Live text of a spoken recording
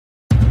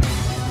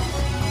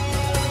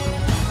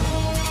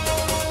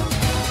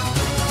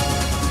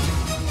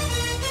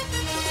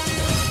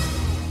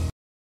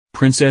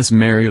Princess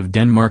Mary of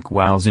Denmark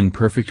wows in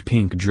perfect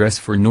pink dress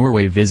for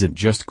Norway visit,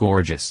 just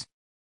gorgeous.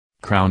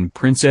 Crown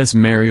Princess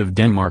Mary of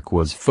Denmark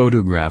was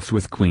photographed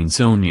with Queen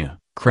Sonja,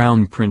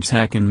 Crown Prince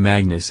Haakon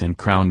Magnus and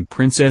Crown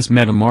Princess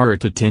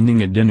Mette-Marit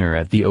attending a dinner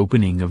at the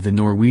opening of the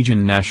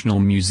Norwegian National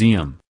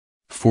Museum.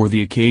 For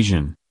the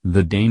occasion,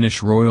 the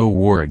Danish royal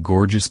wore a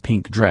gorgeous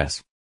pink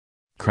dress.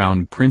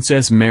 Crown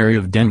Princess Mary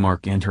of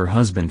Denmark and her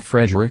husband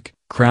Frederik,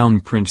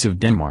 Crown Prince of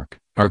Denmark,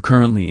 are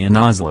currently in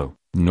Oslo,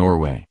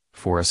 Norway,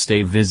 for a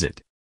stay visit.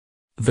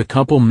 The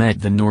couple met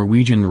the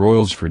Norwegian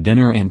royals for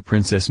dinner and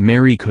Princess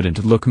Mary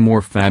couldn't look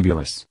more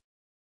fabulous.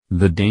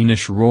 The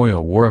Danish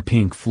royal wore a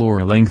pink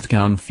floor-length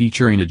gown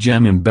featuring a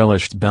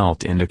gem-embellished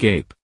belt and a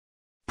cape.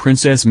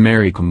 Princess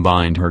Mary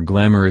combined her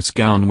glamorous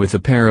gown with a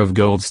pair of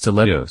gold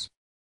stilettos.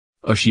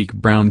 A chic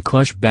brown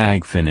clutch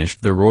bag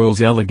finished the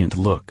royals' elegant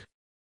look.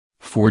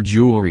 For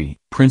jewelry,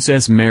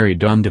 Princess Mary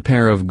donned a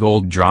pair of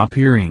gold drop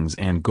earrings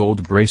and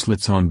gold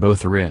bracelets on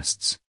both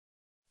wrists.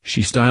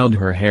 She styled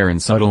her hair in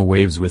subtle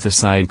waves with a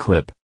side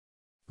clip.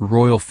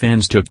 Royal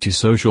fans took to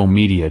social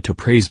media to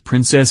praise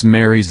Princess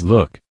Mary's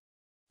look.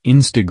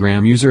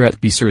 Instagram user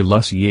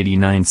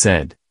 @BSirLucy89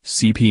 said,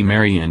 "CP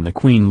Mary and the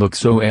Queen look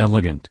so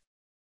elegant."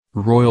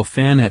 Royal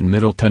fan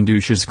 @Middleton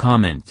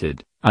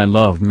commented, "I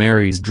love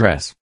Mary's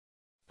dress."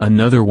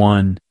 Another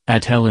one,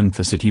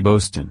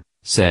 @HelenTheCityBoston,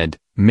 said,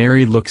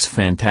 "Mary looks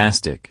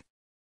fantastic."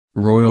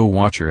 Royal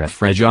watcher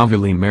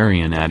 @Frejavili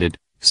Marian added,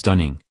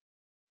 "Stunning.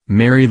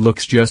 Mary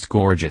looks just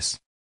gorgeous.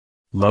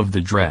 Love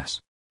the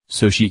dress.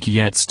 So chic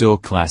yet still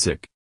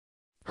classic.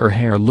 Her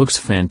hair looks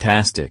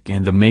fantastic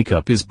and the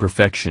makeup is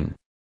perfection.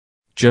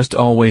 Just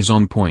always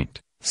on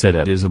point," said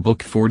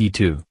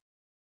 @IsaBook42.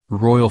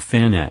 Royal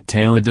fan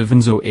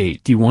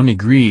 @TaylorDevanzo81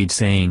 agreed,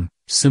 saying,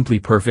 "Simply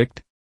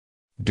perfect."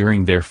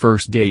 During their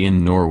first day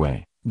in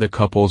Norway, the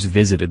couples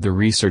visited the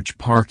research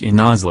park in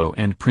Oslo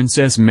and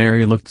Princess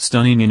Mary looked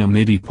stunning in a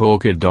midi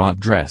polka dot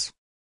dress.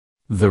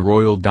 The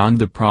royal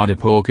donned a Prada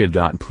polka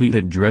dot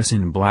pleated dress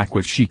in black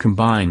which she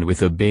combined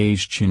with a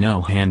beige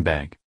Chanel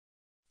handbag.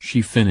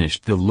 She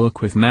finished the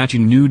look with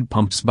matching nude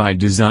pumps by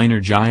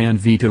designer Gian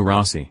Vito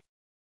Rossi.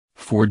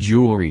 For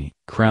jewelry,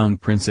 Crown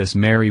Princess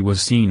Mary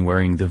was seen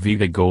wearing the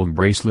Vega gold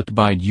bracelet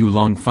by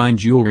Dulong Fine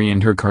Jewelry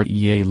and her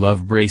Cartier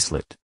Love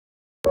bracelet.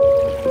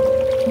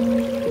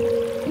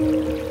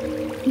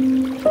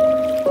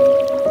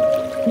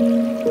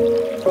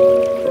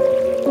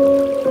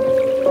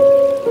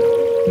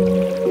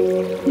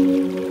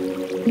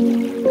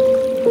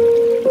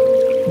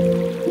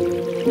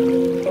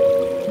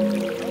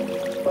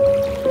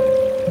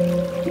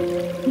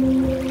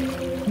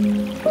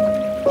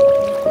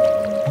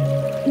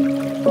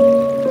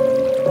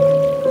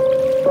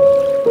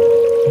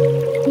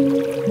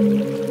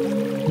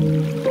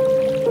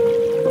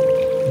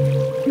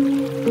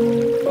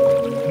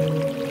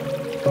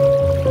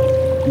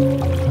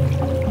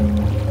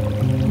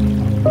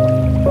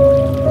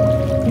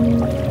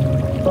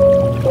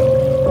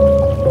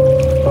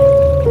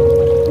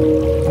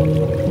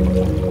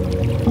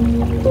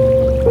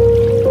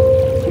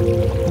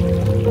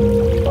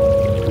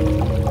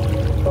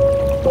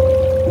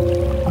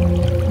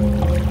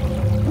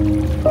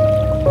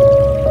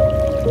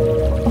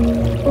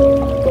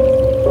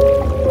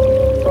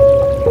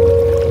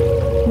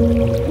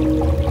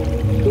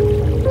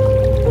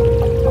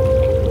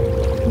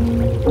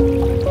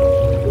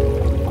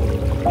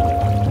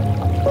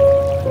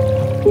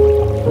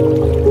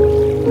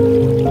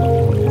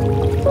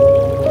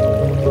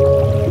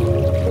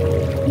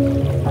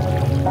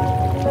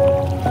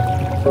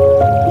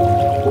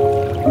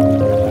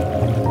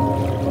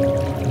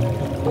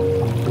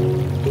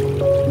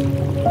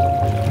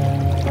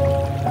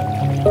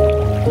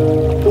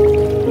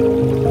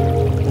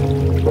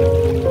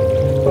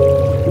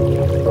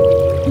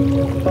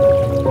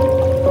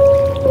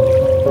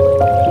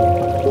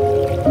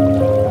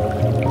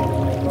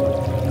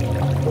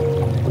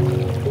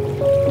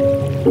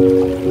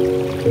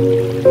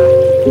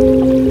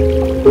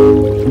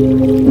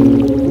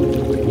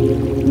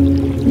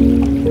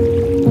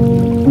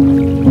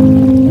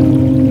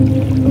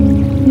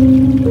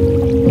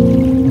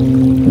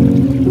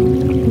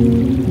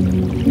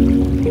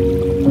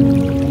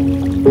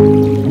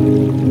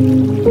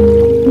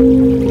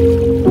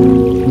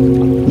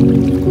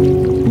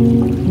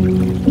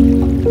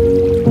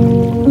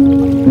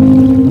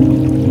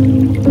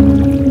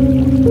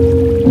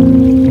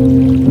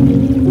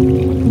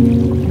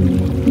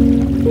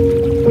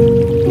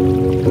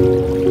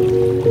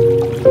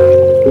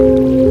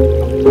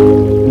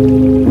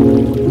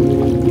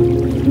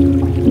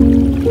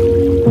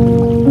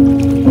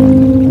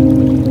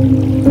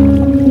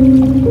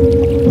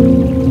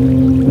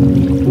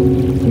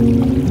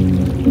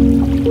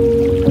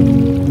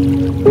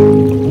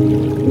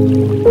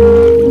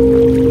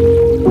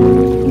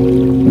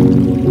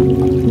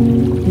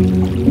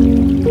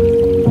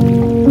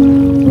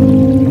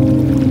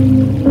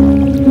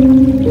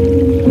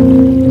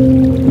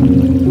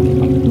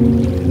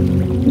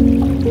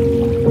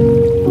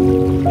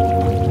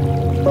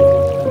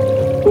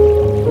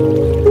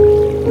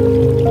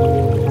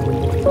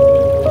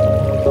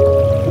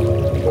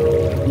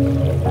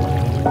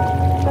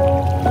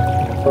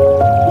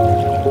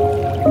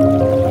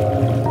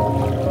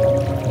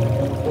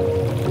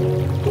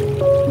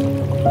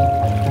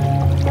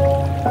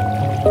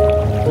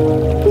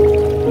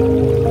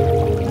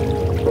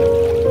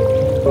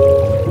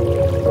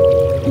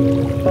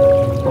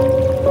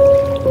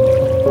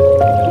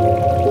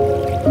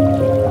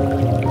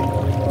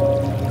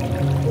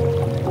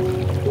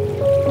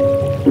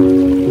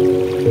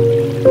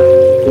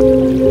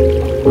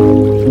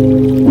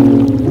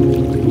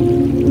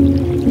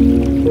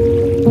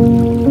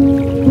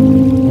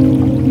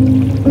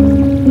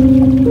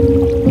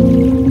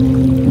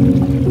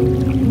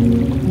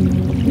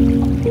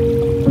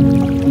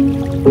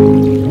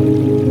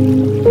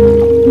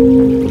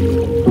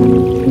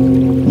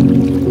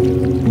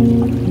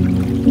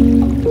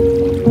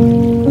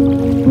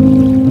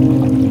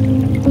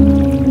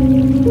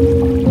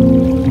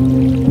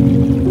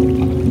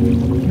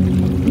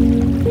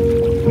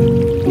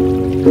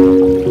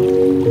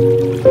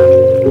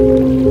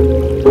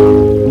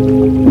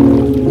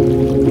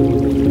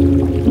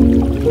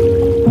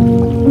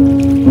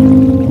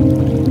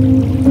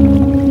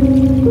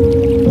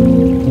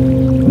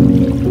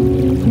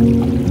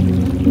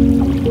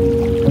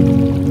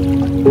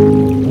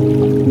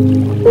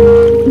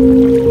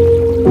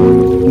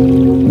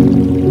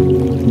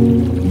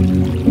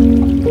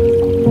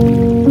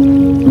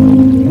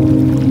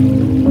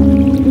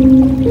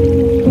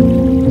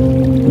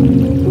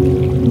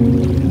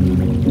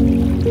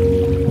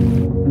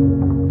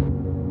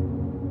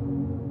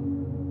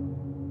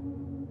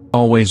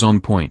 always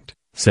on point,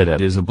 said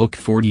at Book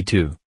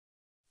 42.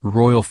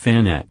 Royal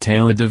fan at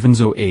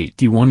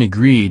Teledavenzo81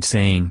 agreed,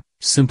 saying,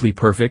 "Simply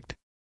perfect."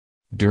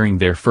 During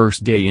their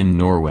first day in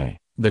Norway,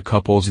 the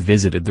couples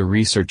visited the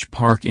research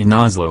park in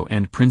Oslo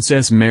and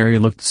Princess Mary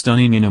looked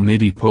stunning in a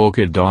midi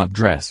polka dot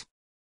dress.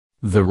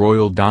 The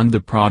royal donned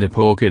the Prada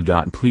polka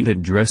dot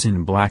pleated dress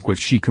in black,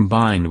 which she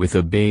combined with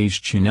a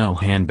beige Chanel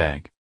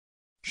handbag.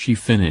 She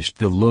finished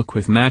the look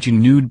with matching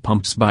nude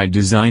pumps by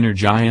designer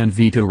Gian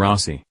Vito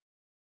Rossi.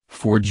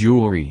 For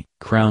jewelry,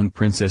 Crown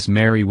Princess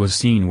Mary was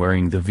seen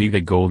wearing the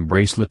Vega gold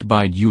bracelet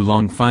by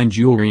Yulong Fine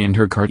Jewelry and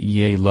her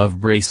Cartier Love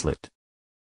bracelet.